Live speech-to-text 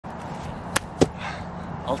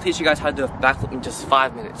I'll teach you guys how to do a backflip in just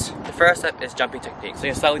 5 minutes. The first step is jumping technique. So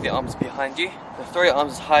you start with your arms behind you. You throw your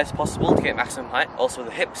arms as high as possible to get maximum height. Also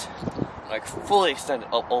the hips, like fully extended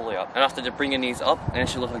up all the way up. And after to bring your knees up, and it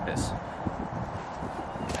should look like this.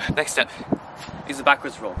 Next step is the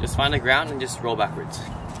backwards roll. Just find the ground and just roll backwards.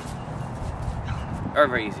 Very,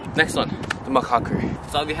 very easy. Next one, the macaque.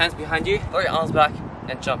 Start with your hands behind you, throw your arms back,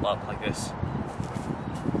 and jump up like this.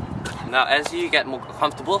 Now as you get more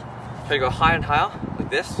comfortable, try to go higher and higher, like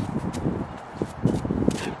this.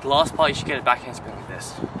 The last part you should get a back handspring like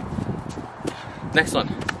this. Next one,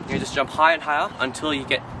 you just jump higher and higher until you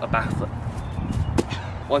get a backflip.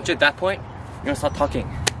 Once you're at that point, you're gonna start tucking.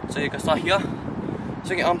 So you're gonna start here,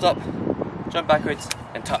 swing your arms up, jump backwards,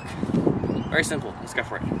 and tuck. Very simple, let's go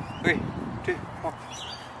for it. 3, 2, 1.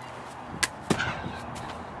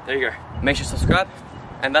 There you go. Make sure to subscribe,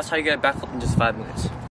 and that's how you get a backflip in just 5 minutes.